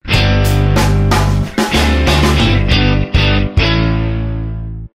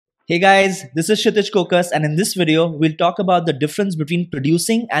Hey guys, this is Kshitij Kokas, and in this video, we'll talk about the difference between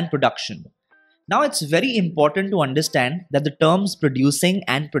producing and production. Now, it's very important to understand that the terms producing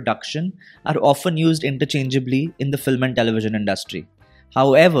and production are often used interchangeably in the film and television industry.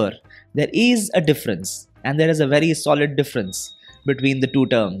 However, there is a difference, and there is a very solid difference between the two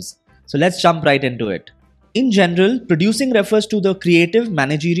terms. So let's jump right into it. In general, producing refers to the creative,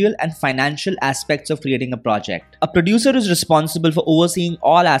 managerial, and financial aspects of creating a project. A producer is responsible for overseeing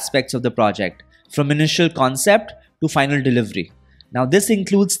all aspects of the project, from initial concept to final delivery. Now, this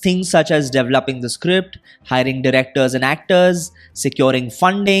includes things such as developing the script, hiring directors and actors, securing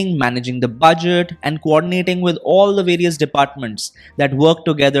funding, managing the budget, and coordinating with all the various departments that work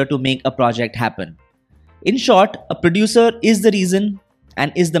together to make a project happen. In short, a producer is the reason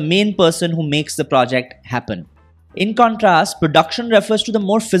and is the main person who makes the project happen. In contrast, production refers to the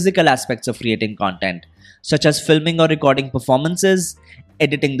more physical aspects of creating content, such as filming or recording performances,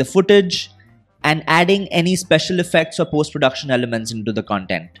 editing the footage, and adding any special effects or post-production elements into the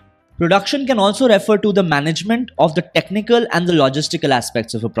content. Production can also refer to the management of the technical and the logistical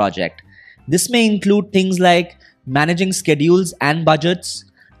aspects of a project. This may include things like managing schedules and budgets,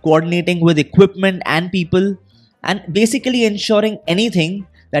 coordinating with equipment and people, and basically ensuring anything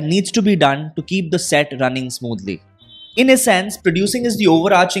that needs to be done to keep the set running smoothly. In a sense, producing is the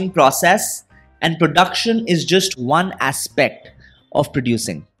overarching process and production is just one aspect of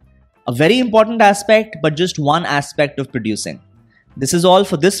producing. A very important aspect, but just one aspect of producing. This is all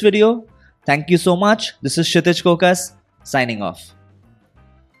for this video. Thank you so much. This is Kshitij Kokas signing off.